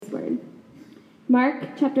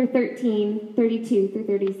Mark chapter 13, 32 through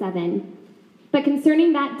 37. But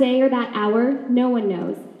concerning that day or that hour, no one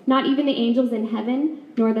knows, not even the angels in heaven,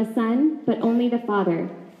 nor the Son, but only the Father.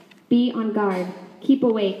 Be on guard, keep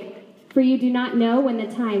awake, for you do not know when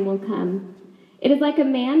the time will come. It is like a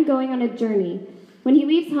man going on a journey, when he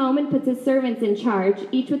leaves home and puts his servants in charge,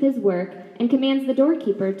 each with his work, and commands the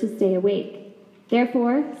doorkeeper to stay awake.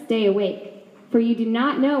 Therefore, stay awake, for you do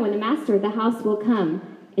not know when the master of the house will come,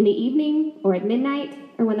 in the evening, or at midnight,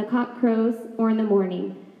 or when the cock crows, or in the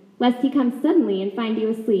morning, lest he come suddenly and find you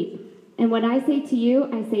asleep. And what I say to you,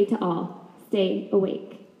 I say to all, stay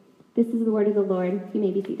awake. This is the word of the Lord. You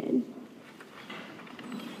may be seated.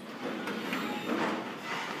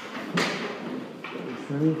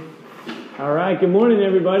 All right, good morning,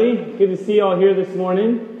 everybody. Good to see you all here this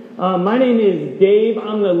morning. My name is Dave.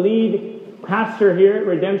 I'm the lead pastor here at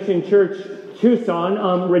Redemption Church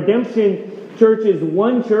Tucson. Redemption Church is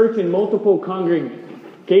one church in multiple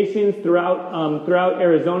congregations throughout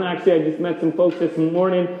Arizona. Actually, I just met some folks this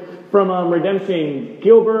morning from Redemption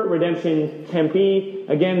Gilbert, Redemption Tempe.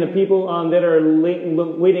 Again, the people that are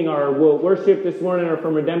leading our worship this morning are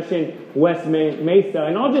from Redemption West Mesa.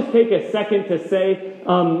 And I'll just take a second to say,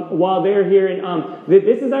 while they're here, that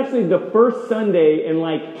this is actually the first Sunday in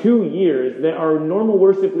like 2 years that our normal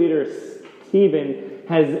worship leader, Stephen,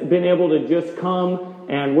 has been able to just come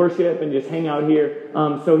and worship and just hang out here.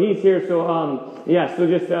 So he's here. So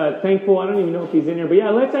just thankful. I don't even know if he's in here, but yeah,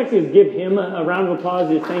 let's actually just give him a round of applause.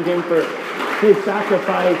 Just thank him for his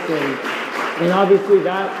sacrifice, and obviously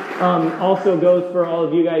that also goes for all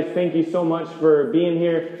of you guys. Thank you so much for being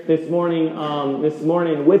here this morning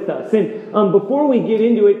with us. And before we get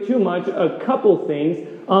into it too much, a couple things.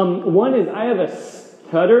 One is I have a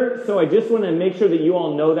stutter, so I just want to make sure that you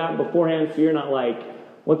all know that beforehand, so you're not like,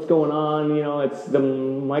 what's going on? You know, it's the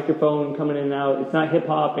microphone coming in and out. It's not hip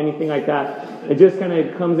hop, anything like that. It just kind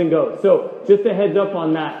of comes and goes. So just a heads up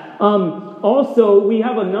on that. Also, we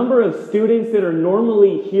have a number of students that are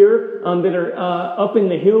normally here that are up in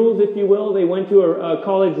the hills, if you will. They went to a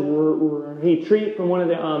college retreat from one of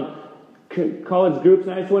the college groups,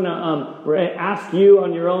 and I just want to ask you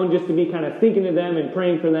on your own just to be kind of thinking of them and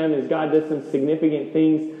praying for them as God does some significant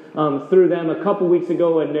things through them. A couple weeks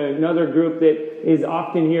ago, another group that is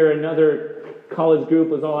often here, another college group,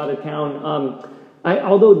 was all out of town.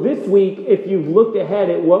 Although this week, if you've looked ahead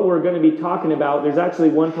at what we're going to be talking about, there's actually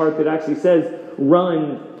one part that actually says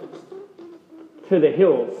run to the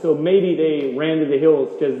hills. So maybe they ran to the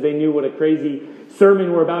hills because they knew what a crazy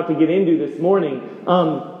sermon we're about to get into this morning.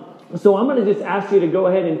 So I'm going to just ask you to go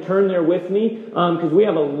ahead and turn there with me because we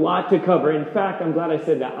have a lot to cover. In fact, I'm glad I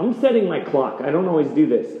said that. I'm setting my clock. I don't always do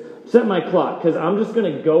this. Set my clock because I'm just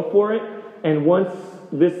going to go for it. And once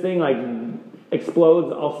this thing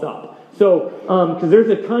explodes, I'll stop. So, because there's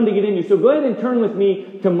a ton to get into. So go ahead and turn with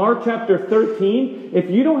me to Mark chapter 13. If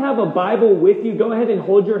you don't have a Bible with you, go ahead and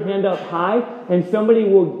hold your hand up high and somebody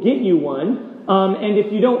will get you one. And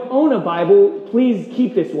if you don't own a Bible, please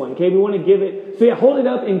keep this one, okay? We want to give it. So yeah, hold it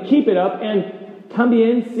up and keep it up. And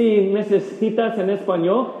también si necesitas en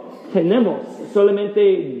español, tenemos.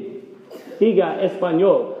 Solamente diga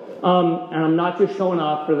español. And I'm not just showing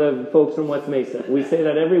off for the folks from West Mesa. We say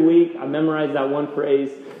that every week. I memorized that one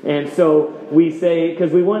phrase. And so we say,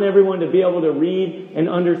 because we want everyone to be able to read and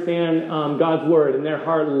understand God's word in their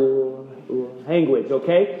heart language,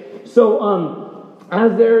 okay? So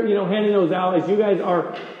as they're, handing those out, as you guys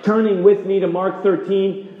are turning with me to Mark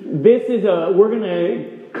 13, we're going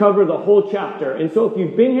to cover the whole chapter. And so if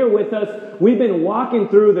you've been here with us, we've been walking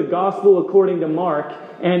through the gospel according to Mark.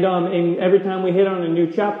 And every time we hit on a new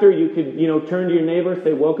chapter, you could, turn to your neighbor,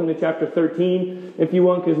 say, welcome to chapter 13, if you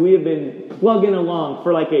want, because we have been plugging along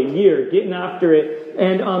for like a year, getting after it.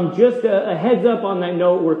 And just a heads up on that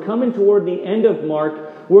note, we're coming toward the end of Mark.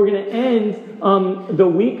 We're going to end the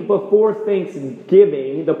week before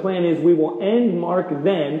Thanksgiving. The plan is we will end Mark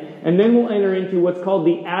then, and then we'll enter into what's called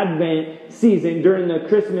the Advent season during the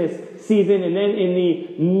Christmas season. And then in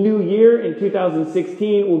the new year, in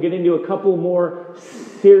 2016, we'll get into a couple more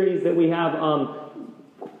series that we have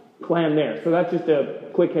planned there. So that's just a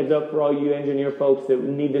quick heads up for all you engineer folks that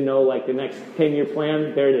need to know like the next 10-year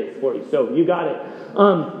plan. There it is for you. So you got it.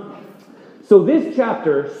 So this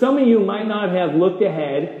chapter, some of you might not have looked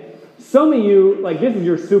ahead. Some of you, this is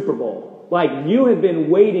your Super Bowl. You have been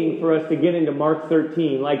waiting for us to get into Mark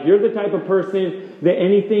 13. You're the type of person that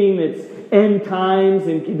anything that's end times,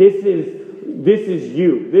 and this is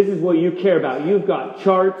you. This is what you care about. You've got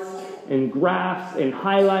charts and graphs and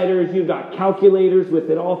highlighters. You've got calculators with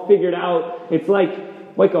it all figured out. It's like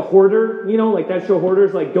like a hoarder, like that show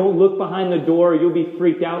Hoarders, like don't look behind the door, you'll be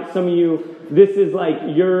freaked out. Some of you, this is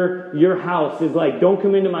like your house is like, don't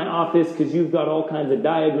come into my office because you've got all kinds of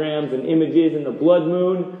diagrams and images and the blood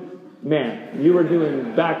moon. Man, you were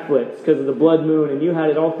doing backflips because of the blood moon and you had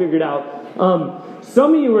it all figured out.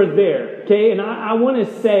 Some of you are there, okay? And I want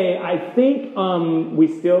to say, I think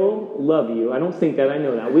we still love you. I don't think that, I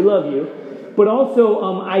know that. We love you. But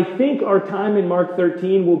also, I think our time in Mark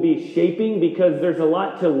 13 will be shaping because there's a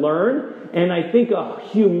lot to learn. And I think a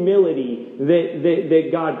humility that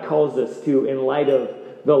God calls us to in light of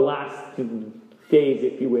the last days,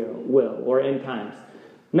 if you will, or end times.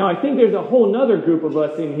 Now, I think there's a whole nother group of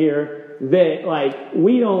us in here that, like,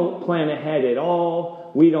 we don't plan ahead at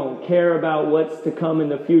all. We don't care about what's to come in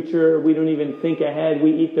the future. We don't even think ahead.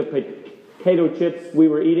 We eat the potato chips we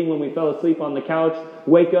were eating when we fell asleep on the couch,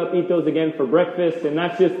 wake up, eat those again for breakfast, and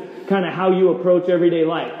that's just kind of how you approach everyday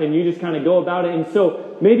life, and you just kind of go about it. And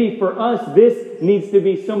so maybe for us, this needs to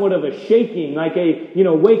be somewhat of a shaking, like a,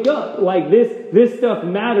 wake up, like this stuff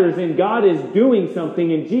matters, and God is doing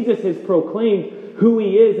something, and Jesus has proclaimed who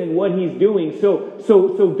he is and what he's doing.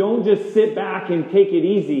 So don't just sit back and take it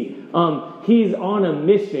easy. He's on a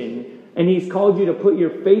mission, and he's called you to put your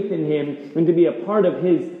faith in him and to be a part of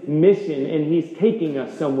his mission, and he's taking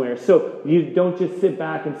us somewhere. So you don't just sit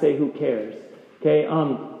back and say, who cares? Okay.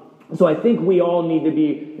 So I think we all need to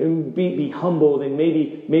be humbled and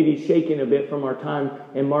maybe shaken a bit from our time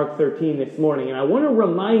in Mark 13 this morning. And I want to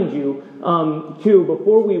remind you, too,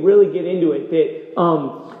 before we really get into it,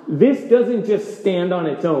 that this doesn't just stand on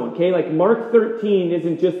its own. Okay, like Mark 13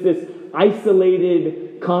 isn't just this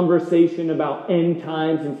isolated conversation about end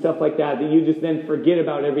times and stuff like that you just then forget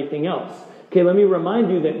about everything else. Okay, let me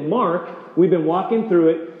remind you that Mark, we've been walking through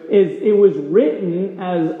it, it was written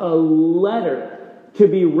as a letter to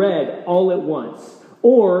be read all at once,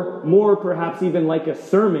 or more perhaps even like a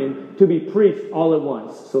sermon to be preached all at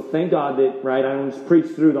once. So thank God that, right, I don't just preach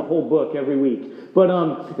through the whole book every week. But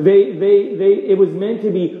it was meant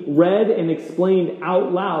to be read and explained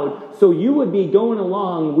out loud. So you would be going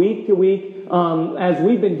along week to week as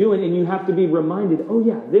we've been doing, and you have to be reminded, oh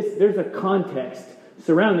yeah, there's a context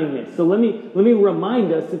surrounding this. So let me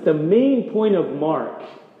remind us that the main point of Mark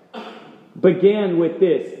began with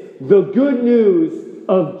this: the good news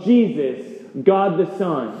of Jesus, God the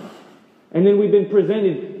Son. And then we've been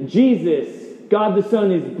presented Jesus, God the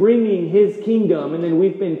Son, is bringing his kingdom. And then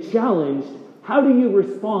we've been challenged, how do you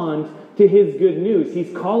respond to his good news?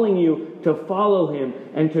 He's calling you to follow him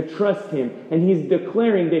and to trust him. And he's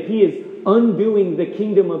declaring that he is undoing the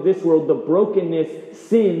kingdom of this world, the brokenness,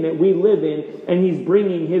 sin that we live in, and he's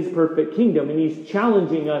bringing his perfect kingdom. And he's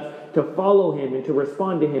challenging us to follow him and to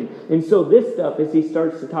respond to him. And so this stuff, as he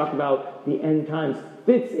starts to talk about the end times,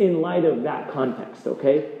 fits in light of that context,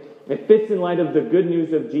 okay? It fits in light of the good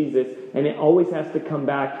news of Jesus, and it always has to come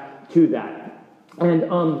back to that. And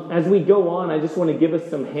as we go on, I just want to give us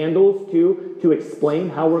some handles, too, to explain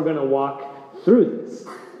how we're going to walk through this.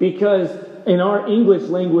 Because in our English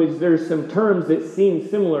language, there's some terms that seem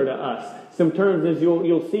similar to us. Some terms, as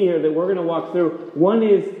you'll see here, that we're going to walk through. One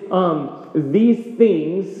is these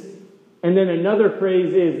things, and then another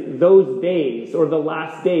phrase is those days or the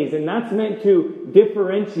last days. And that's meant to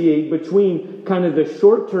differentiate between kind of the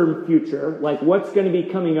short-term future, like what's going to be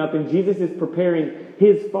coming up. And Jesus is preparing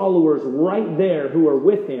his followers right there who are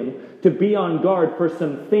with him to be on guard for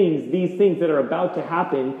some things, these things that are about to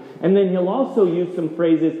happen. And then he'll also use some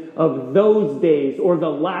phrases of those days or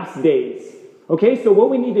the last days. Okay, so what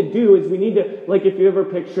we need to do is we need to, like if you ever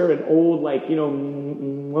picture an old, like,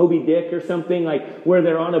 Moby Dick or something, like where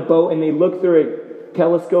they're on a boat and they look through a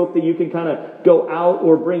telescope that you can kind of go out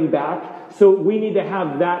or bring back. So we need to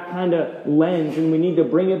have that kind of lens, and we need to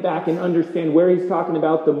bring it back and understand where he's talking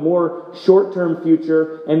about the more short-term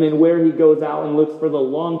future and then where he goes out and looks for the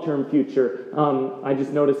long-term future. I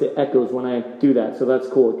just notice it echoes when I do that, so that's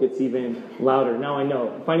cool. It gets even louder. Now I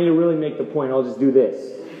know. If I need to really make the point, I'll just do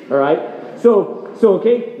this. All right? So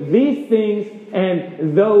okay, these things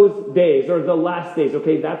and those days, or the last days,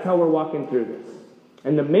 okay, that's how we're walking through this.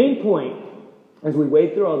 And the main point, as we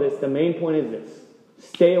wade through all this, the main point is this: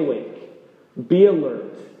 stay awake, be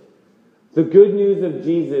alert. The good news of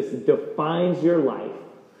Jesus defines your life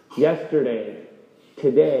yesterday,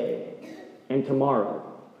 today, and tomorrow.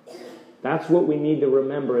 That's what we need to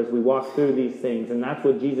remember as we walk through these things, and that's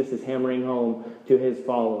what Jesus is hammering home to his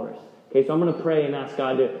followers. Okay, so I'm going to pray and ask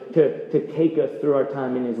God to take us through our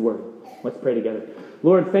time in his word. Let's pray together.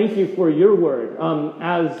 Lord, thank you for your word.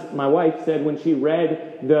 As my wife said when she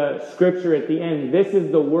read the scripture at the end, this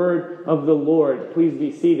is the word of the Lord. Please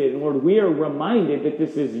be seated. And Lord, we are reminded that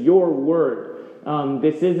this is your word.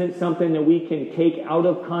 This isn't something that we can take out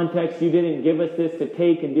of context. You didn't give us this to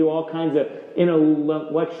take and do all kinds of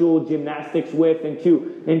intellectual gymnastics with, and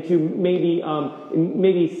to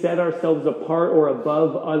maybe set ourselves apart or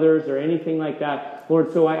above others or anything like that,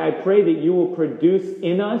 Lord. So I pray that you will produce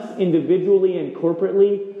in us individually and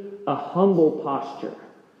corporately a humble posture,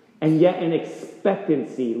 and yet an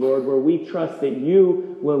expectancy, Lord, where we trust that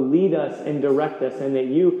you will lead us and direct us, and that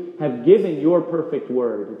you have given your perfect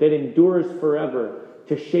word that endures forever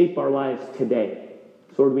to shape our lives today.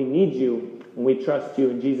 So, Lord, we need you, and we trust you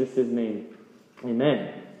in Jesus' name.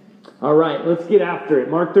 Amen. All right, let's get after it.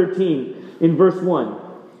 Mark 13, in verse 1.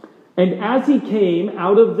 And as he came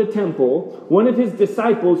out of the temple, one of his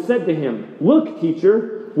disciples said to him, "Look,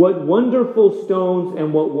 teacher, what wonderful stones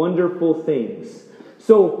and what wonderful things."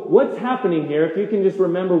 So what's happening here, if you can just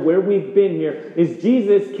remember where we've been here, is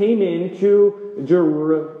Jesus came into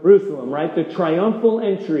Jerusalem, right? The triumphal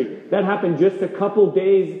entry. That happened just a couple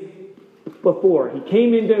days before. He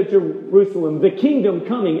came into Jerusalem, the kingdom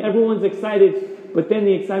coming. Everyone's excited, but then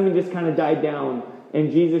the excitement just kind of died down. And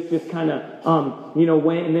Jesus just kind of,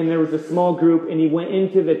 went, and then there was a small group, and he went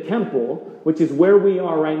into the temple, which is where we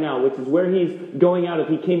are right now, which is where he's going out of.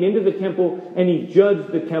 He came into the temple, and he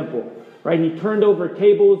judged the temple. Right, he turned over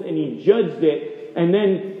tables and he judged it. And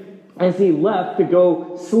then as he left to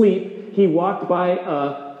go sleep, he walked by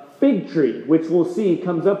a fig tree, which we'll see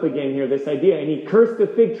comes up again here, this idea. And he cursed the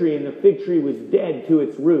fig tree, and the fig tree was dead to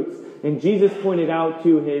its roots. And Jesus pointed out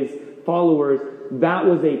to his followers that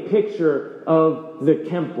was a picture of the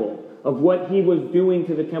temple, of what he was doing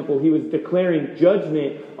to the temple. He was declaring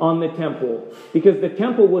judgment on the temple, because the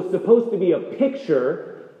temple was supposed to be a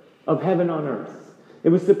picture of heaven on earth. It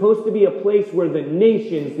was supposed to be a place where the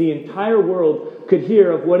nations, the entire world, could hear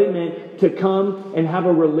of what it meant to come and have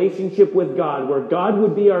a relationship with God, where God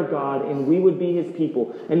would be our God and we would be his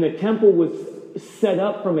people. And the temple was set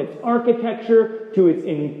up from its architecture to its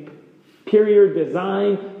interior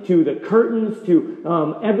design, to the curtains,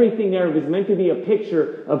 to everything there. It was meant to be a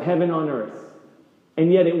picture of heaven on earth.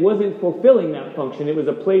 And yet it wasn't fulfilling that function. It was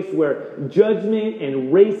a place where judgment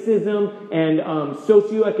and racism and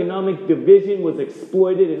socioeconomic division was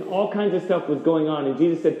exploited, and all kinds of stuff was going on. And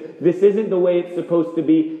Jesus said, this isn't the way it's supposed to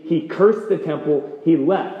be. He cursed the temple. He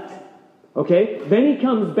left. Okay? Then he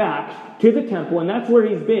comes back to the temple, and that's where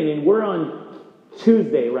he's been. And we're on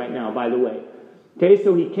Tuesday right now, by the way. Okay,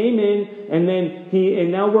 so he came in,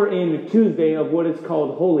 and now we're in Tuesday of what is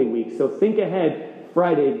called Holy Week. So think ahead.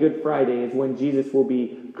 Friday, Good Friday, is when Jesus will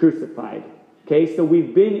be crucified. Okay, so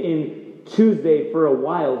we've been in Tuesday for a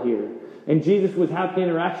while here. And Jesus was having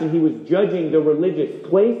interaction. He was judging the religious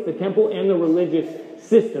place, the temple, and the religious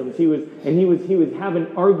systems. He was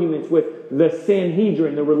having arguments with the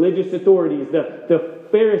Sanhedrin, the religious authorities, the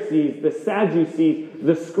Pharisees, the Sadducees,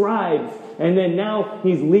 the scribes. And then now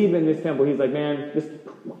he's leaving this temple. He's like, man, this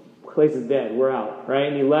place is dead. We're out, right?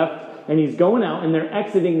 And he left, and he's going out, and they're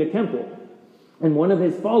exiting the temple. And one of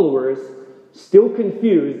his followers, still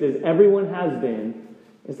confused as everyone has been,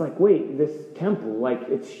 is like, wait, this temple, like,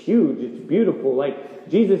 it's huge, it's beautiful. Like,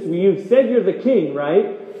 Jesus, you've said you're the king,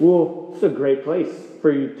 right? Well, it's a great place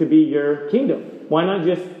for you to be your kingdom. Why not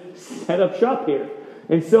just set up shop here?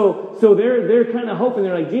 And so they're kind of hoping.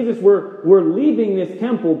 They're like, Jesus, we're leaving this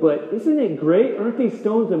temple, but isn't it great? Aren't these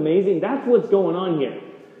stones amazing? That's what's going on here.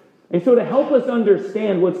 And so to help us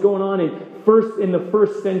understand what's going on in the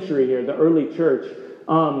first century here, the early church,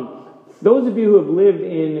 those of you who have lived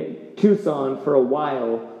in Tucson for a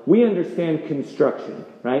while, we understand construction,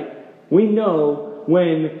 right? We know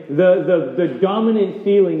when the dominant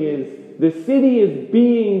feeling is the city is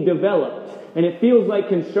being developed, and it feels like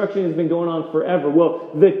construction has been going on forever.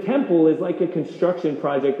 Well, the temple is like a construction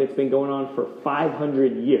project that's been going on for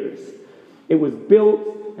 500 years. It was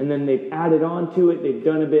built, and then they've added on to it. They've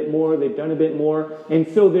done a bit more. They've done a bit more. And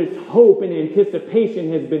so this hope and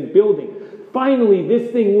anticipation has been building. Finally,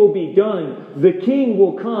 this thing will be done. The king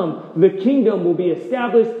will come. The kingdom will be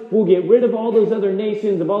established. We'll get rid of all those other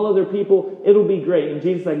nations, of all other people. It'll be great. And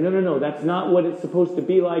Jesus is like, no. That's not what it's supposed to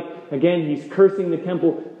be like. Again, he's cursing the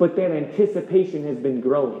temple. But that anticipation has been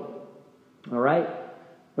growing. All right?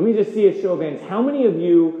 Let me just see a show of hands. How many of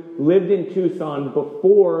you lived in Tucson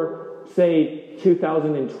before, say,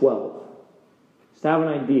 2012? Just have an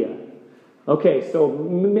idea. Okay, so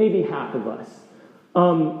maybe half of us.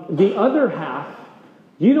 The other half,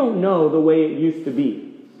 you don't know the way it used to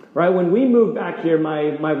be, right? When we moved back here,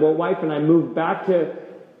 my wife and I moved back to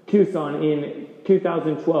Tucson in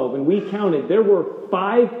 2012, and we counted, there were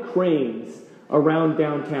 5 cranes around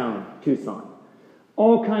downtown Tucson.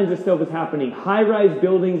 All kinds of stuff was happening. High-rise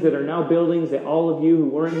buildings that are now buildings that all of you who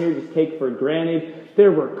weren't here just take for granted.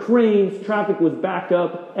 There were cranes. Traffic was backed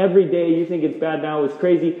up every day. You think it's bad now. It was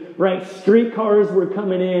crazy, right? Streetcars were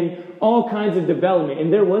coming in. All kinds of development.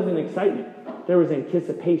 And there wasn't excitement. There was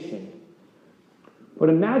anticipation. But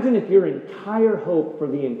imagine if your entire hope for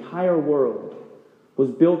the entire world was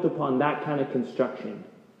built upon that kind of construction.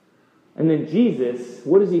 And then Jesus,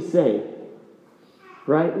 what does he say?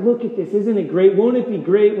 Right? Look at this. Isn't it great? Won't it be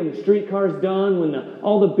great when the streetcar's done, when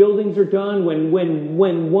all the buildings are done, when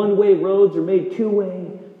one-way roads are made two-way?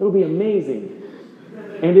 It'll be amazing.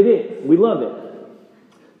 And it is. We love it.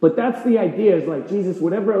 But that's the idea, is like, Jesus,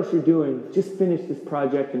 whatever else you're doing, just finish this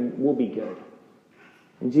project and we'll be good.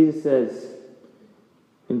 And Jesus says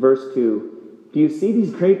in verse 2, do you see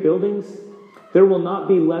these great buildings? There will not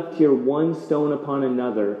be left here one stone upon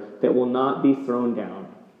another that will not be thrown down.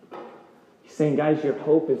 He's saying, guys, your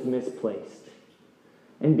hope is misplaced.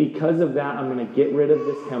 And because of that, I'm going to get rid of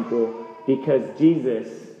this temple, because Jesus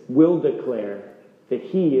will declare that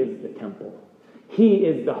he is the temple. He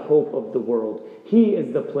is the hope of the world. He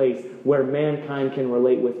is the place where mankind can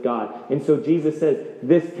relate with God. And so Jesus says,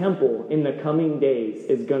 this temple in the coming days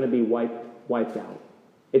is going to be wiped out.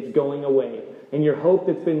 It's going away. And your hope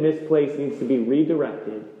that's been misplaced needs to be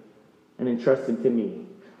redirected and entrusted to me.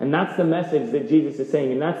 And that's the message that Jesus is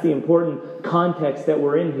saying. And that's the important context that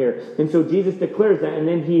we're in here. And so Jesus declares that, and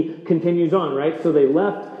then he continues on, right? So they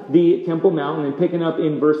left the Temple Mount, and then picking up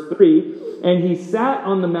in verse 3, and he sat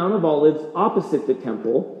on the Mount of Olives opposite the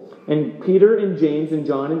temple, and Peter and James and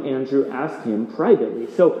John and Andrew asked him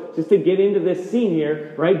privately. So just to get into this scene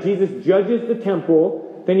here, right? Jesus judges the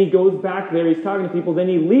temple. Then he goes back there. He's talking to people. Then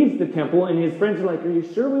he leaves the temple, and his friends are like, are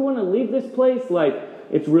you sure we want to leave this place? Like,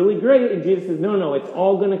 it's really great. And Jesus says, no, it's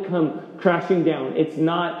all going to come crashing down. It's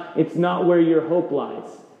not where your hope lies.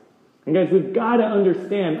 And guys, we've got to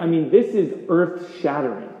understand, I mean, this is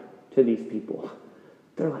earth-shattering to these people.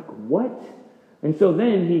 They're like, what? And so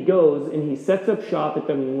then he goes and he sets up shop at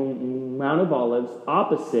the Mount of Olives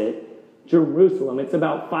opposite Jerusalem. It's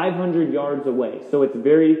about 500 yards away, so it's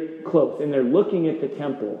very close. And they're looking at the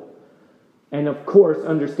temple. And of course,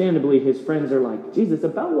 understandably, his friends are like, Jesus,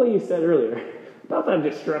 about what you said earlier, about that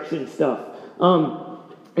destruction stuff.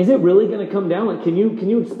 Is it really going to come down? Like, can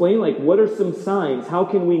you explain, like, what are some signs? How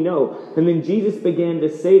can we know? And then Jesus began to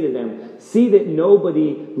say to them, see that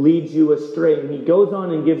nobody leads you astray. And he goes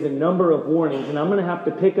on and gives a number of warnings. And I'm going to have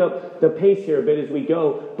to pick up the pace here a bit as we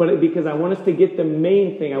go, because I want us to get the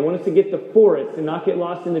main thing. I want us to get the forest and not get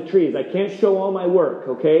lost in the trees. I can't show all my work,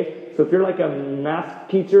 okay? So if you're like a math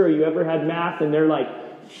teacher or you ever had math and they're like,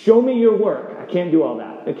 show me your work. I can't do all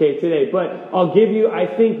that, okay, today. But I'll give you, I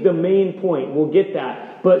think, the main point. We'll get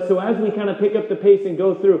that. But so as we kind of pick up the pace and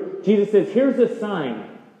go through, Jesus says, here's a sign.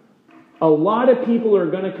 A lot of people are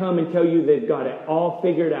going to come and tell you they've got it all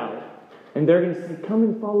figured out. And they're going to say, come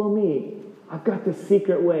and follow me. I've got the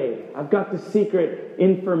secret way. I've got the secret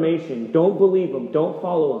information. Don't believe them. Don't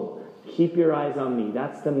follow them. Keep your eyes on me.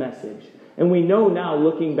 That's the message. And we know now,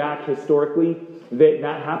 looking back historically,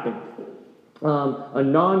 that happened. A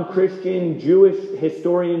non-Christian Jewish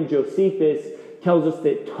historian, Josephus, tells us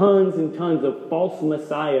that tons and tons of false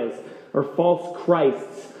messiahs or false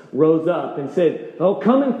Christs rose up and said, oh,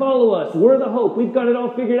 come and follow us. We're the hope. We've got it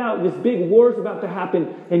all figured out. This big war's about to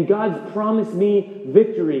happen, and God's promised me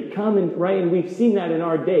victory. Come and, right? And we've seen that in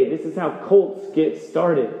our day. This is how cults get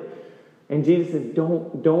started. And Jesus says,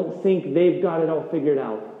 don't think they've got it all figured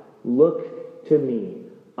out. Look to me.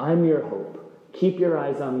 I'm your hope. Keep your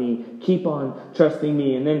eyes on me. Keep on trusting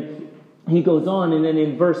me. And then he goes on, and then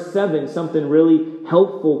in verse 7, something really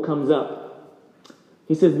helpful comes up.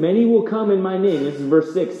 He says, many will come in my name. This is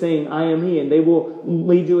verse 6, saying, I am he, and they will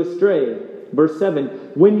lead you astray. Verse 7,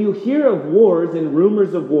 when you hear of wars and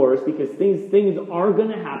rumors of wars, because things are going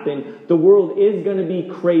to happen, the world is going to be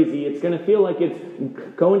crazy. It's going to feel like it's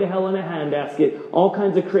going to hell in a handbasket. All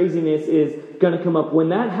kinds of craziness is going to come up. When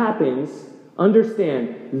that happens,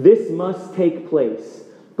 understand, this must take place,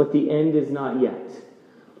 but the end is not yet.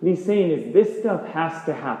 What he's saying is this stuff has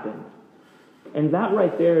to happen. And that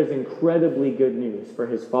right there is incredibly good news for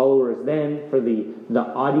his followers then, for the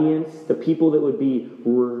audience, the people that would be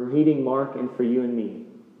reading Mark, and for you and me.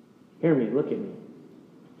 Hear me, look at me.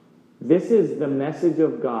 This is the message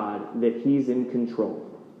of God that he's in control.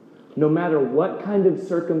 No matter what kind of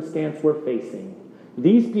circumstance we're facing,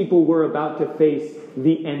 these people were about to face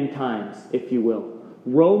the end times, if you will.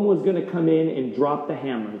 Rome was going to come in and drop the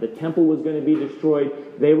hammer. The temple was going to be destroyed.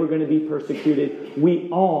 They were going to be persecuted. We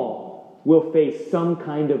all will face some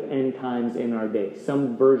kind of end times in our day,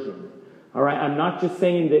 some version. All right, I'm not just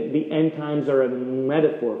saying that the end times are a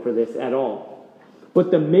metaphor for this at all. But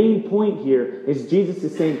the main point here is Jesus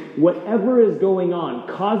is saying, whatever is going on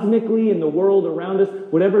cosmically in the world around us,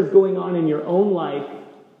 whatever is going on in your own life,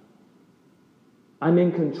 I'm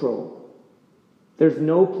in control. There's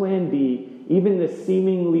no plan B. Even the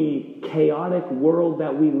seemingly chaotic world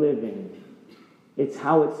that we live in, it's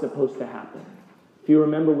how it's supposed to happen. If you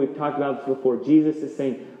remember, we've talked about this before. Jesus is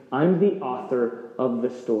saying, I'm the author of the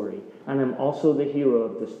story, and I'm also the hero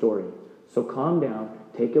of the story. So calm down,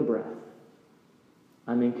 take a breath.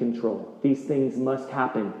 I'm in control. These things must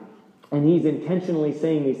happen. And he's intentionally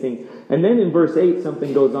saying these things. And then in verse 8,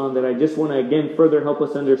 something goes on that I just want to, again, further help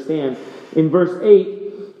us understand. In verse 8,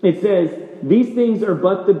 it says, these things are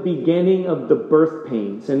but the beginning of the birth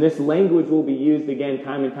pains. And this language will be used again,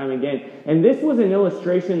 time and time again. And this was an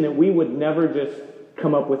illustration that we would never just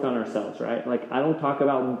come up with on ourselves, right? Like, I don't talk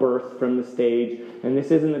about birth from the stage, and this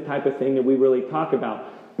isn't the type of thing that we really talk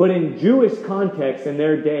about. But in Jewish context, in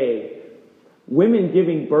their day, women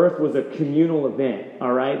giving birth was a communal event,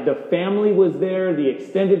 all right? The family was there, the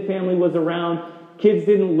extended family was around. Kids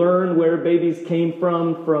didn't learn where babies came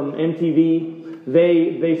from MTV.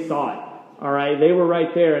 They saw it, all right? They were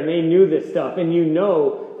right there, and they knew this stuff. And you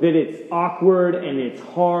know that it's awkward, and it's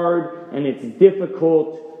hard, and it's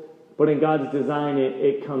difficult, but in God's design,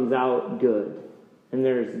 it comes out good. And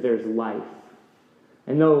there's life.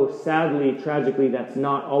 And though, sadly, tragically, that's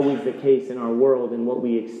not always the case in our world and what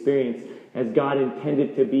we experience as God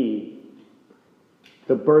intended to be,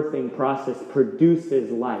 the birthing process produces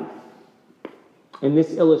life. And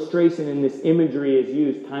this illustration and this imagery is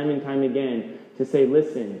used time and time again to say,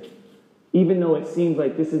 listen, even though it seems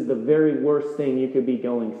like this is the very worst thing you could be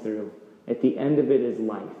going through, at the end of it is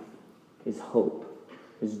life, is hope,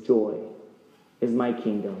 is joy, is my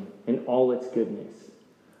kingdom, and all its goodness.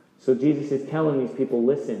 So Jesus is telling these people,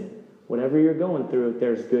 listen, whatever you're going through,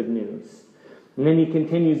 there's good news. And then he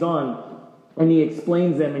continues on, and he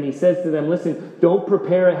explains them, and he says to them, listen, don't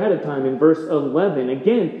prepare ahead of time in verse 11.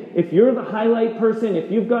 Again, if you're the highlight person,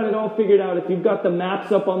 if you've got it all figured out, if you've got the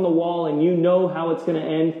maps up on the wall and you know how it's going to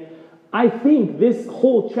end, I think this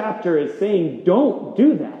whole chapter is saying, don't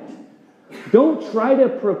do that. Don't try to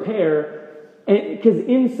prepare, because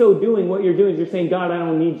in so doing, what you're doing is you're saying, God, I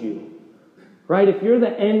don't need you. Right? If you're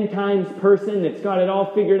the end times person that's got it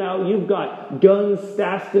all figured out, you've got guns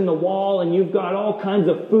stashed in the wall, and you've got all kinds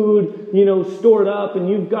of food, stored up, and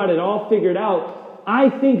you've got it all figured out. I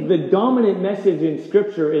think the dominant message in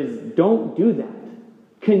Scripture is don't do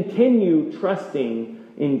that. Continue trusting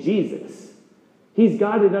in Jesus. He's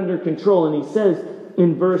got it under control, and he says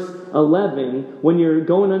in verse 11, when you're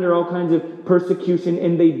going under all kinds of persecution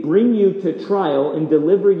and they bring you to trial and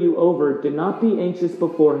deliver you over, do not be anxious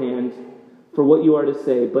beforehand for what you are to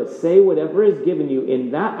say, but say whatever is given you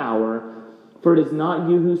in that hour, for it is not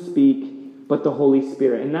you who speak, but the Holy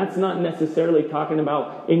Spirit. And that's not necessarily talking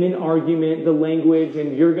about in an argument, the language,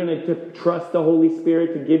 and you're going to trust the Holy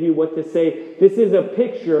Spirit to give you what to say. This is a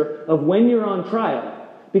picture of when you're on trial.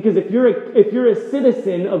 Because if you're a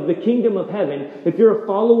citizen of the kingdom of heaven, if you're a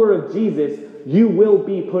follower of Jesus, you will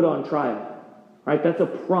be put on trial. Right? That's a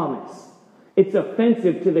promise. It's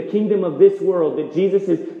offensive to the kingdom of this world that Jesus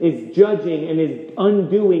is judging and is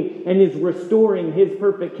undoing and is restoring his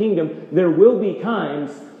perfect kingdom. There will be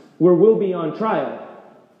times where we'll be on trial.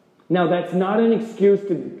 Now, that's not an excuse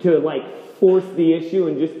to force the issue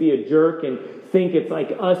and just be a jerk and think it's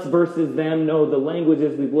like us versus them. No, the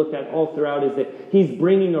languages we've looked at all throughout is that he's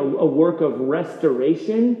bringing a work of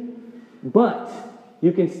restoration, but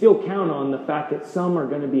you can still count on the fact that some are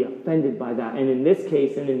going to be offended by that. And in this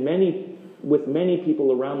case, and with many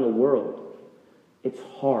people around the world, it's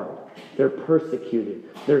hard. They're persecuted.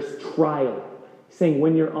 There's trial. Saying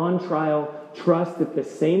when you're on trial, trust that the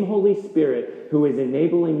same Holy Spirit who is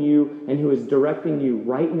enabling you and who is directing you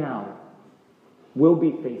right now will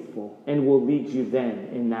be faithful and will lead you then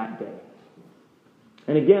in that day.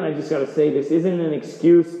 And again, I just got to say, this isn't an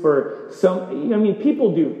excuse for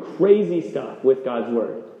people do crazy stuff with God's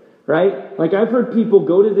word, right? Like I've heard people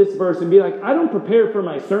go to this verse and be like, I don't prepare for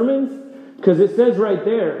my sermons because it says right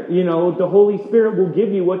there, the Holy Spirit will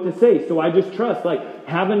give you what to say. So I just trust,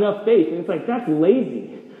 have enough faith. And it's like, that's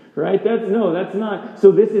lazy. Right? That's not.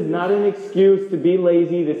 So this is not an excuse to be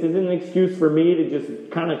lazy. This isn't an excuse for me to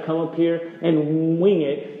just kind of come up here and wing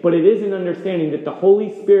it. But it is an understanding that the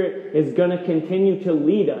Holy Spirit is going to continue to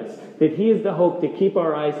lead us. That he is the hope to keep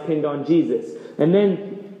our eyes pinned on Jesus. And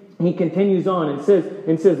then he continues on and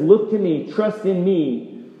says, look to me, trust in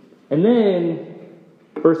me. And then,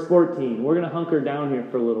 verse 14, we're going to hunker down here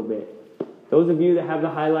for a little bit. Those of you that have the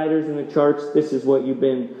highlighters and the charts, this is what you've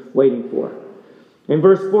been waiting for. In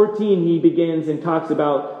verse 14, he begins and talks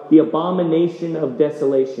about the abomination of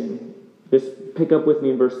desolation. Just pick up with me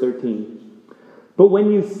in verse 13. But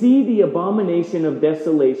when you see the abomination of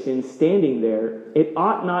desolation standing there, it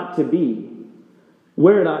ought not to be.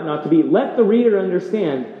 Where it ought not to be. Let the reader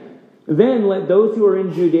understand. Then let those who are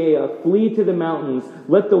in Judea flee to the mountains.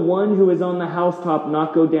 Let the one who is on the housetop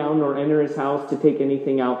not go down nor enter his house to take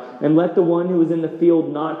anything out. And let the one who is in the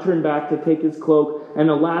field not turn back to take his cloak. And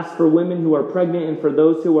alas, for women who are pregnant and for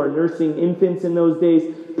those who are nursing infants in those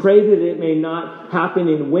days, pray that it may not happen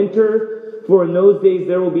in winter. For in those days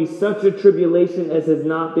there will be such a tribulation as has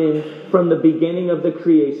not been from the beginning of the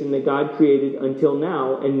creation that God created until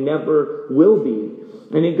now and never will be.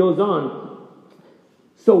 And it goes on.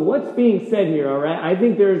 So what's being said here, all right? I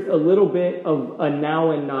think there's a little bit of a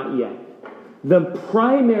now and not yet. The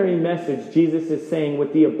primary message Jesus is saying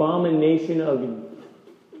with the abomination of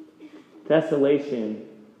desolation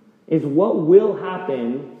is what will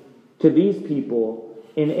happen to these people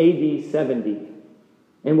in AD 70.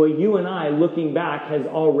 And what you and I, looking back, has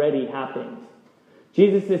already happened.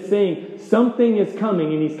 Jesus is saying something is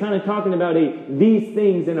coming, and he's kind of talking about these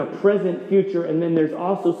things in a present future, and then there's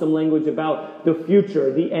also some language about the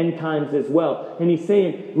future, the end times as well. And he's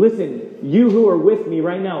saying, listen, you who are with me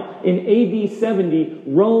right now, in AD 70,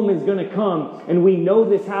 Rome is going to come, and we know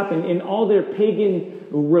this happened. In all their pagan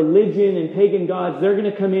religion and pagan gods, they're going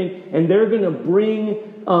to come in, and they're going to bring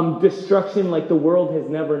destruction like the world has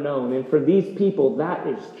never known. And for these people, that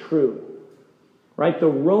is true. Right? The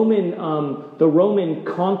Roman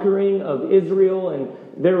conquering of Israel, and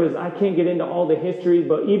there was, I can't get into all the history,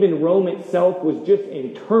 but even Rome itself was just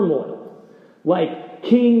in turmoil. Like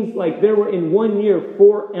kings, like there were in 1 year,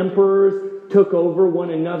 4 emperors took over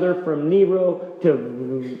one another from Nero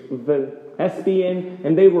to Vespasian,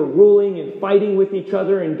 and they were ruling and fighting with each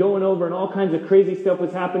other and going over, and all kinds of crazy stuff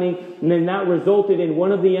was happening. And then that resulted in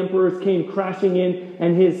one of the emperors came crashing in,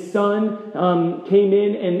 and his son came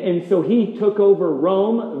in, and so he took over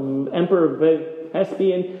Rome, Emperor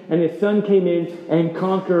Vespasian, and his son came in and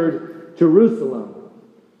conquered Jerusalem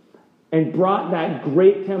and brought that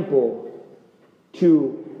great temple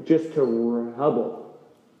to rubble.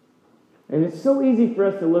 And it's so easy for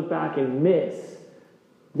us to look back and miss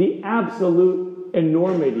the absolute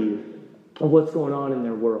enormity of what's going on in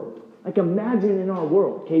their world. Like imagine in our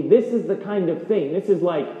world, okay, this is the kind of thing. This is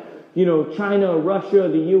like, China, Russia,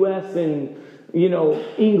 the U.S., and,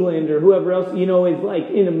 England or whoever else, is like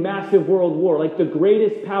in a massive world war, like the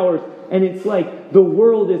greatest powers, and it's like the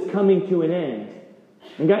world is coming to an end.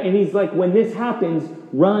 And he's like, when this happens,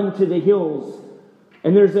 run to the hills.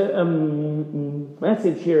 And there's a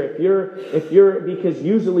message here. If you're, because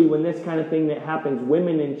usually when this kind of thing that happens,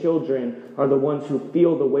 women and children are the ones who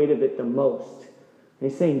feel the weight of it the most. And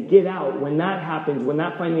he's saying, get out. When that happens, when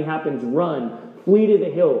that finally happens, run. Flee to the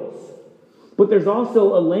hills. But there's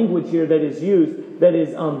also a language here that is used that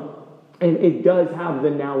is, and it does have the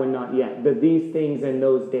now and not yet, the these things and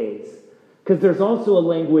those days. Because there's also a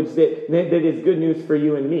language that is good news for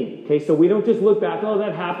you and me. Okay, so we don't just look back, oh,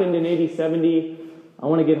 that happened in AD 70. I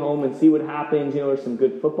want to get home and see what happens. There's some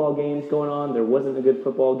good football games going on. There wasn't a good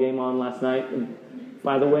football game on last night,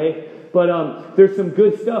 by the way. But there's some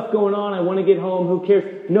good stuff going on. I want to get home. Who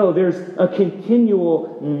cares? No, there's a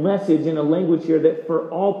continual message in a language here that for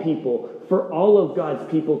all people, for all of God's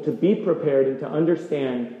people, to be prepared and to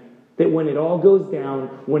understand that when it all goes down,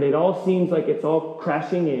 when it all seems like it's all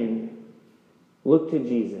crashing in, look to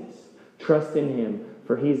Jesus. Trust in him,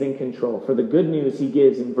 for he's in control. For the good news he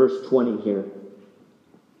gives in verse 20 here.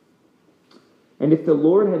 And if the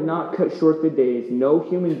Lord had not cut short the days, no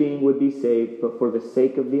human being would be saved, but for the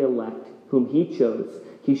sake of the elect, whom he chose,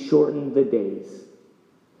 he shortened the days.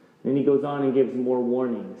 Then he goes on and gives more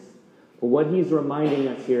warnings. But what he's reminding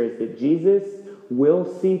us here is that Jesus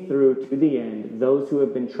will see through to the end those who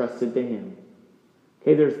have been trusted to him.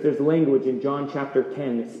 Okay, there's language in John chapter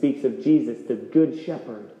 10 that speaks of Jesus, the good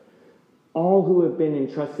shepherd. All who have been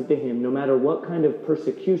entrusted to him, no matter what kind of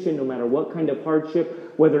persecution, no matter what kind of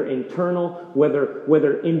hardship, whether internal,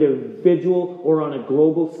 whether individual or on a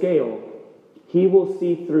global scale, he will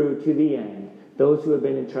see through to the end those who have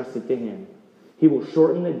been entrusted to him. He will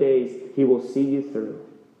shorten the days. He will see you through.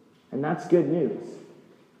 And that's good news.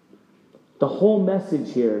 The whole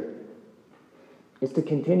message here is to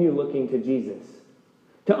continue looking to Jesus,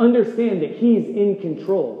 to understand that he's in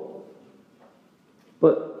control.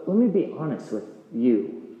 But let me be honest with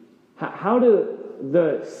you. How do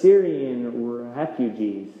the Syrian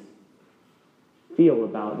refugees feel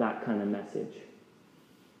about that kind of message?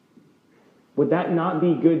 Would that not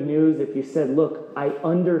be good news if you said, look, I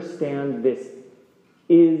understand this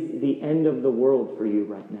is the end of the world for you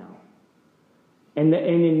right now. And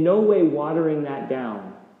in no way watering that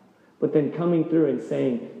down, but then coming through and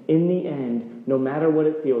saying, in the end, no matter what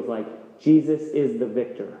it feels like, Jesus is the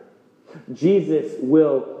victor. Jesus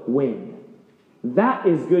will win. That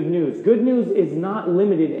is good news. Good news is not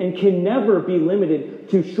limited and can never be limited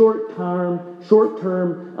to short-term,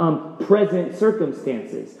 present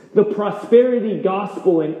circumstances. The prosperity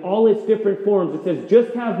gospel in all its different forms, it says,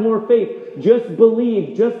 just have more faith, just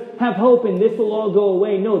believe, just have hope, and this will all go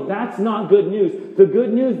away. No, that's not good news. The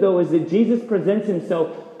good news, though, is that Jesus presents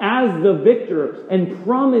himself as the victor and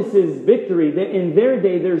promises victory that in their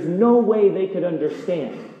day there's no way they could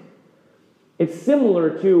understand. It's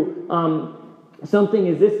similar to something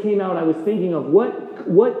as this came out, I was thinking of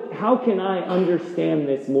how can I understand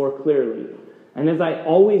this more clearly? And as I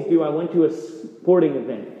always do, I went to a sporting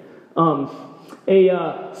event.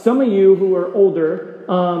 Some of you who are older,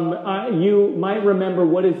 you might remember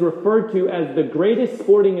what is referred to as the greatest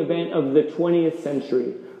sporting event of the 20th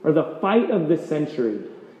century, or the fight of the century.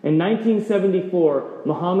 In 1974,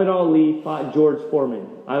 Muhammad Ali fought George Foreman.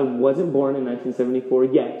 I wasn't born in 1974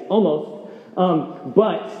 yet, almost.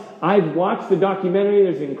 But I've watched the documentary.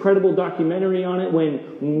 There's an incredible documentary on it,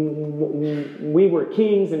 When We Were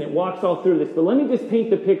Kings, and it walks all through this. But let me just paint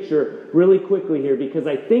the picture really quickly here, because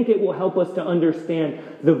I think it will help us to understand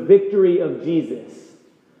the victory of Jesus.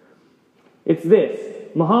 It's this.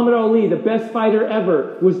 Muhammad Ali, the best fighter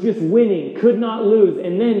ever, was just winning, could not lose.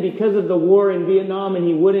 And then because of the war in Vietnam and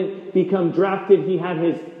he wouldn't become drafted, he had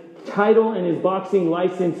his title and his boxing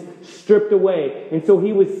license stripped away. And so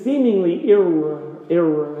he was seemingly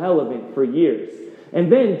irrelevant for years.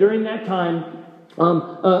 And then during that time,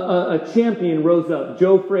 a champion rose up,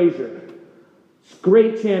 Joe Frazier.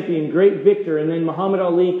 Great champion, great victor. And then Muhammad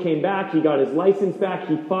Ali came back. He got his license back.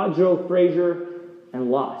 He fought Joe Frazier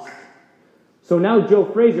and lost. So now Joe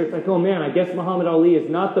Frazier, it's like, oh man, I guess Muhammad Ali is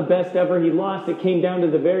not the best ever. He lost. It came down to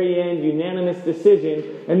the very end, unanimous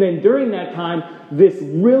decision. And then during that time, this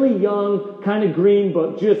really young, kind of green,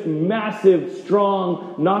 but just massive,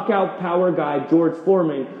 strong, knockout power guy, George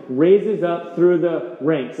Foreman, raises up through the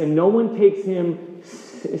ranks. And no one takes him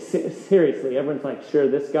seriously. Everyone's like, sure,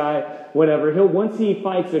 this guy, whatever. Once he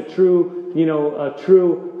fights a true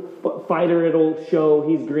fighter, it'll show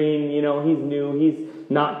he's green, he's new, he's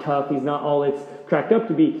not tough, he's not all it's cracked up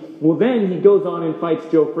to be. Well, then he goes on and fights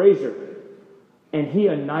Joe Frazier. And he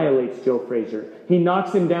annihilates Joe Frazier. He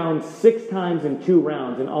knocks him down 6 times in 2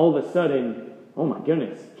 rounds, and all of a sudden, oh my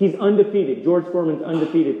goodness, he's undefeated. George Foreman's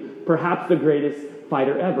undefeated, perhaps the greatest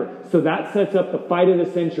fighter ever. So that sets up the fight of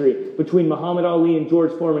the century between Muhammad Ali and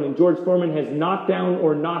George Foreman. And George Foreman has knocked down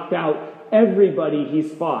or knocked out everybody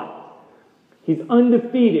he's fought. He's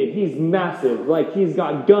undefeated. He's massive. Like, he's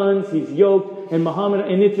got guns. He's yoked. And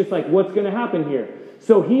it's just like, what's going to happen here?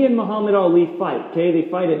 So he and Muhammad Ali fight. Okay, they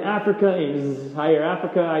fight in Africa, in Zaire,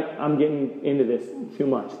 Africa. I'm getting into this too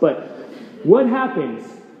much. But what happens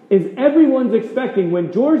is everyone's expecting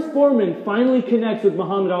when George Foreman finally connects with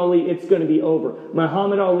Muhammad Ali, it's going to be over.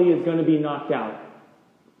 Muhammad Ali is going to be knocked out.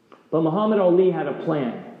 But Muhammad Ali had a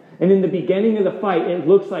plan. And in the beginning of the fight, it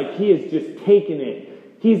looks like he is just taking it.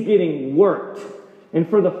 He's getting worked. And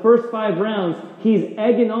for the first 5 rounds, he's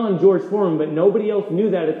egging on George Foreman, but nobody else knew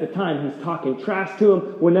that at the time. He's talking trash to him.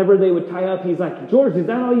 Whenever they would tie up, he's like, George, is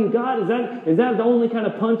that all you got? Is that the only kind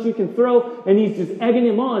of punch you can throw? And he's just egging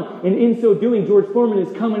him on. And in so doing, George Foreman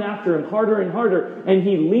is coming after him harder and harder. And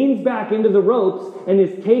he leans back into the ropes and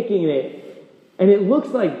is taking it. And it looks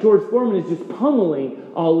like George Foreman is just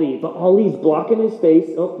pummeling Ali. But Ali's blocking his face.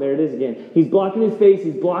 Oh, there it is again. He's blocking his face.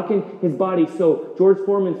 He's blocking his body. So George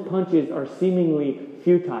Foreman's punches are seemingly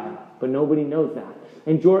futile. But nobody knows that.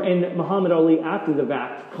 And Muhammad Ali, after the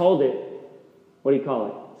fact, called it, what do you call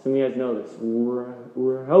it? Some of you guys know this.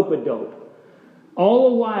 Rope-a-dope. All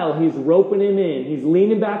the while, he's roping him in. He's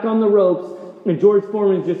leaning back on the ropes. And George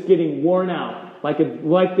Foreman is just getting worn out. Like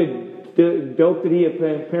the dope that he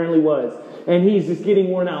apparently was. And he's just getting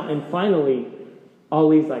worn out. And finally,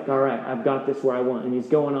 Ali's like, all right, I've got this where I want. And he's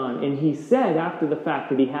going on. And he said after the fact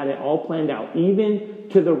that he had it all planned out, even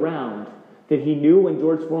to the round, that he knew when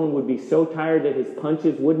George Foreman would be so tired that his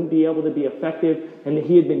punches wouldn't be able to be effective, and that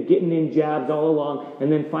he had been getting in jabs all along.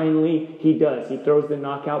 And then finally, he does. He throws the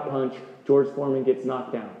knockout punch. George Foreman gets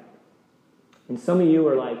knocked down. And some of you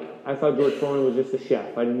are like, I thought George Foreman was just a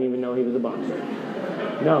chef. I didn't even know he was a boxer.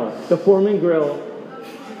 No, the Foreman Grill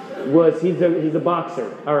he's a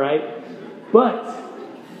boxer, all right? But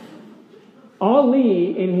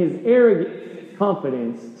Ali, in his arrogance,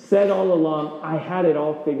 confidence, said all along, I had it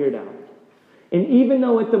all figured out. And even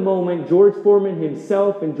though at the moment, George Foreman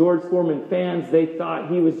himself and George Foreman fans, they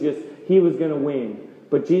thought he was going to win.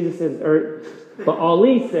 But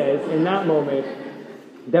Ali says in that moment,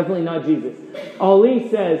 definitely not Jesus. Ali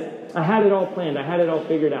says I had it all planned. I had it all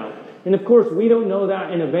figured out. And of course, we don't know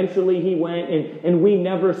that, and eventually he went, and we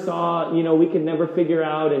never saw, we could never figure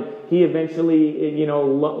out, and he eventually,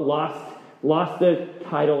 lost the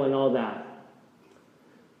title and all that.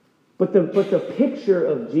 But the picture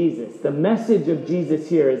of Jesus, the message of Jesus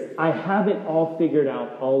here is, I have it all figured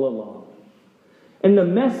out all along. And the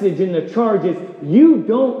message and the charge is, you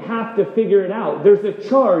don't have to figure it out. There's a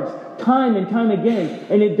charge time and time again.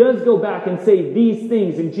 And it does go back and say these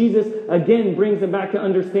things. And Jesus, again, brings them back to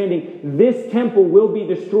understanding this temple will be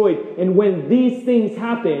destroyed. And when these things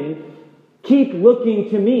happen, keep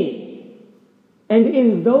looking to me. And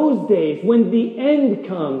in those days, when the end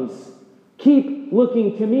comes, keep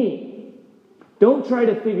looking to me. Don't try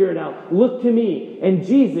to figure it out. Look to me. And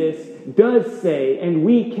Jesus does say, and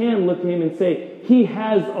we can look to him and say, he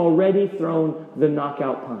has already thrown the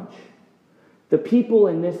knockout punch. The people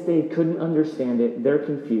in this day couldn't understand it. They're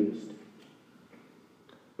confused.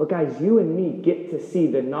 But guys, you and me get to see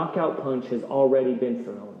the knockout punch has already been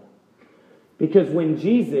thrown. Because when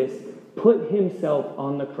Jesus put himself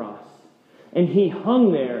on the cross, and he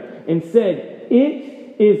hung there and said,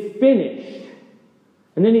 it is finished.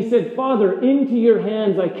 And then he said, Father, into your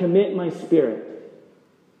hands I commit my spirit.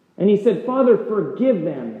 And he said, Father, forgive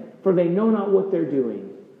them, for they know not what they're doing.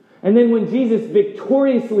 And then when Jesus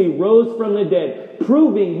victoriously rose from the dead,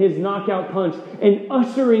 proving his knockout punch and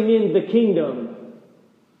ushering in the kingdom,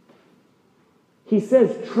 he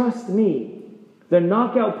says, trust me, the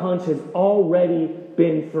knockout punch has already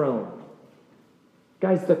been thrown.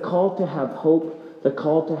 Guys, the call to have hope, the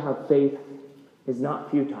call to have faith is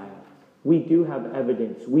not futile. We do have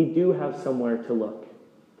evidence. We do have somewhere to look.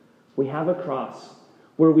 We have a cross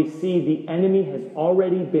where we see the enemy has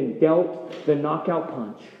already been dealt the knockout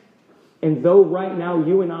punch. And though right now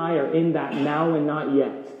you and I are in that now and not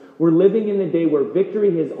yet, we're living in the day where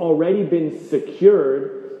victory has already been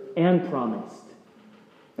secured and promised.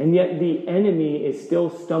 And yet the enemy is still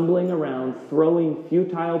stumbling around, throwing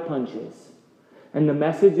futile punches. And the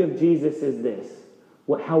message of Jesus is this: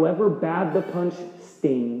 however bad the punch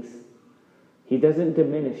stings, he doesn't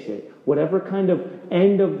diminish it. Whatever kind of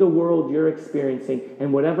end of the world you're experiencing,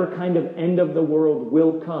 and whatever kind of end of the world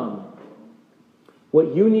will come,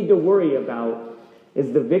 what you need to worry about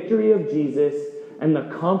is the victory of Jesus and the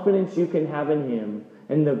confidence you can have in him,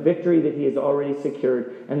 and the victory that he has already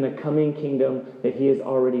secured, and the coming kingdom that he has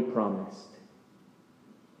already promised.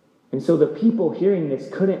 And so the people hearing this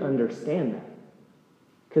couldn't understand that,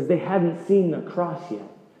 because they hadn't seen the cross yet.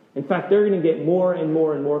 In fact, they're going to get more and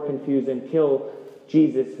more and more confused until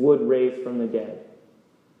Jesus would raise from the dead.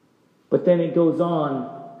 But then it goes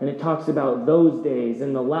on and it talks about those days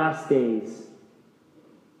and the last days.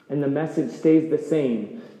 And the message stays the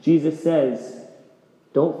same. Jesus says,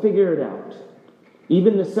 don't figure it out.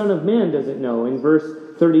 Even the Son of Man doesn't know. In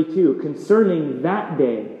verse 32, concerning that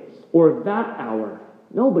day or that hour,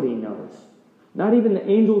 nobody knows. Not even the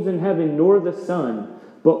angels in heaven nor the Son,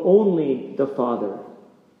 but only the Father.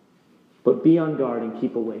 But be on guard and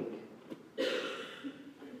keep awake.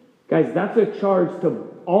 Guys, that's a charge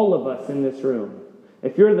to all of us in this room.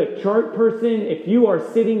 If you're the chart person, if you are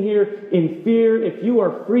sitting here in fear, if you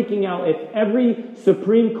are freaking out, if every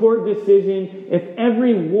Supreme Court decision, if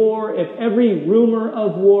every war, if every rumor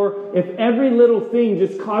of war, if every little thing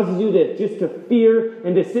just causes you to fear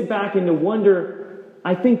and to sit back and to wonder,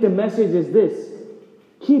 I think the message is this: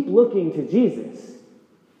 keep looking to Jesus.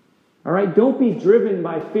 All right, don't be driven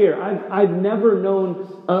by fear. I've never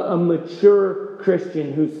known a mature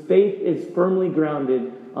Christian whose faith is firmly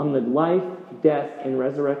grounded on the life, death, and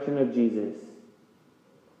resurrection of Jesus,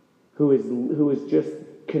 who is just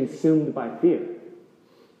consumed by fear.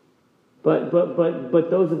 But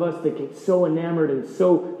those of us that get so enamored and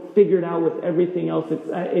so figured out with everything else,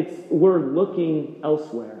 we're looking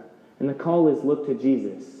elsewhere. And the call is look to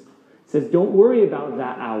Jesus. It says, don't worry about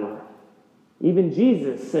that hour. Even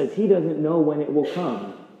Jesus says he doesn't know when it will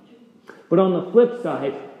come. But on the flip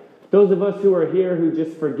side, those of us who are here who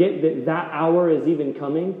just forget that hour is even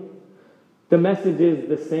coming, the message is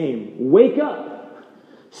the same. Wake up.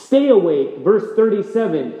 Stay awake. Verse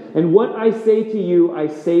 37, and what I say to you, I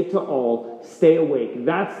say to all, stay awake.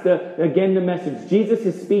 That's again the message. Jesus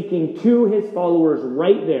is speaking to his followers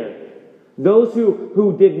right there. Those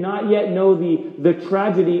who did not yet know the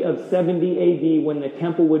tragedy of 70 AD when the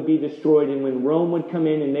temple would be destroyed and when Rome would come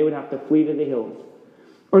in and they would have to flee to the hills.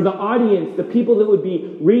 Or the audience, the people that would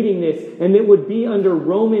be reading this and that would be under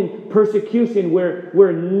Roman persecution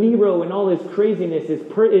where Nero and all his craziness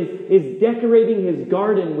is decorating his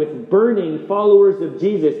garden with burning followers of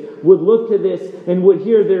Jesus, would look to this and would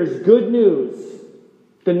hear there's good news.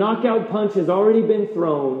 The knockout punch has already been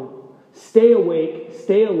thrown. Stay awake,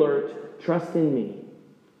 stay alert, trust in me.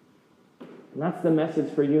 And that's the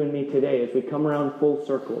message for you and me today as we come around full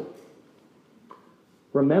circle.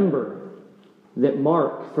 Remember that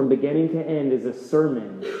Mark, from beginning to end, is a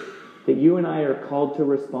sermon that you and I are called to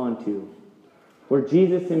respond to, where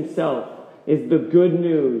Jesus himself is the good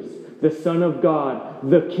news, the Son of God,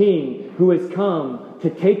 the King who has come to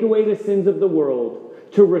take away the sins of the world,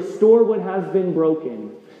 to restore what has been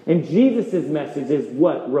broken. And Jesus' message is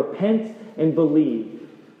what? Repent and believe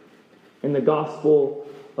in the gospel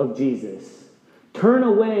of Jesus. Turn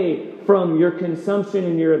away from your consumption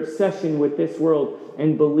and your obsession with this world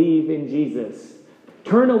and believe in Jesus.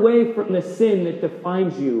 Turn away from the sin that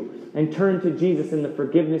defines you and turn to Jesus and the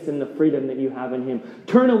forgiveness and the freedom that you have in him.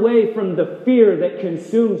 Turn away from the fear that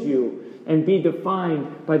consumes you and be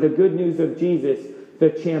defined by the good news of Jesus, the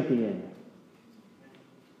champion.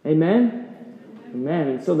 Amen? Amen.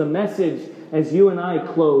 And so the message as you and I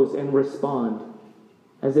close and respond,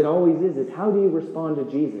 as it always is how do you respond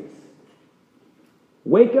to Jesus?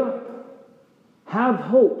 Wake up. Have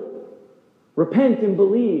hope. Repent and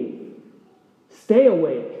believe. Stay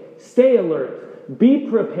awake. Stay alert. Be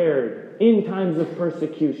prepared in times of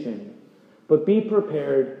persecution. But be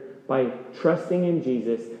prepared by trusting in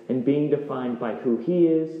Jesus and being defined by who he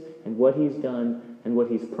is and what he's done and what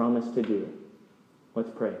he's promised to do. Let's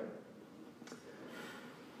pray.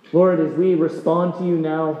 Lord, as we respond to you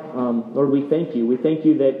now, Lord, we thank you. We thank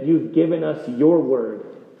you that you've given us your word,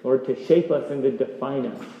 Lord, to shape us and to define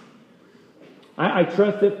us. I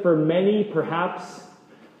trust that for many, perhaps,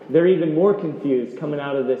 they're even more confused coming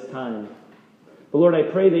out of this time. But Lord, I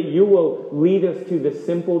pray that you will lead us to the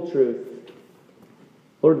simple truth.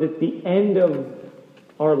 Lord, that the end of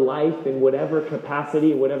our life in whatever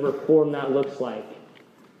capacity, whatever form that looks like,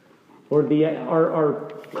 Lord, our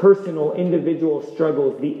personal, individual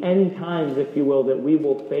struggles, the end times, if you will, that we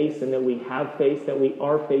will face and that we have faced, that we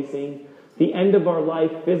are facing, the end of our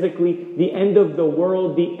life physically, the end of the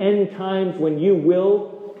world, the end times when you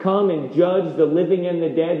will come and judge the living and the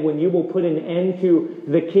dead, when you will put an end to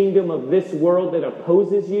the kingdom of this world that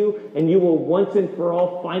opposes you, and you will once and for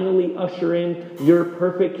all finally usher in your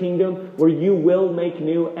perfect kingdom where you will make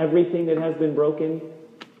new everything that has been broken.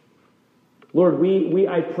 Lord,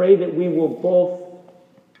 I pray that we will both,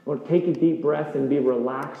 Lord, take a deep breath and be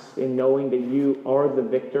relaxed in knowing that you are the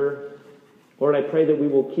victor. Lord, I pray that we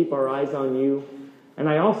will keep our eyes on you. And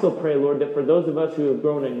I also pray, Lord, that for those of us who have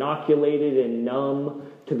grown inoculated and numb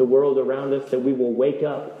to the world around us, that we will wake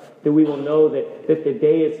up, that we will know that the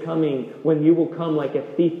day is coming when you will come like a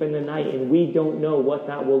thief in the night, and we don't know what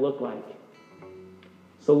that will look like.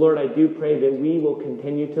 So, Lord, I do pray that we will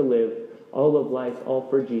continue to live all of life, all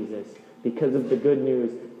for Jesus, because of the good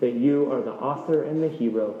news that you are the author and the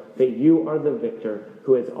hero, that you are the victor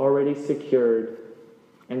who has already secured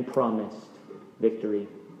and promised victory.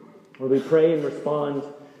 Lord, we pray and respond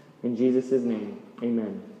in Jesus' name.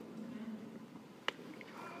 Amen.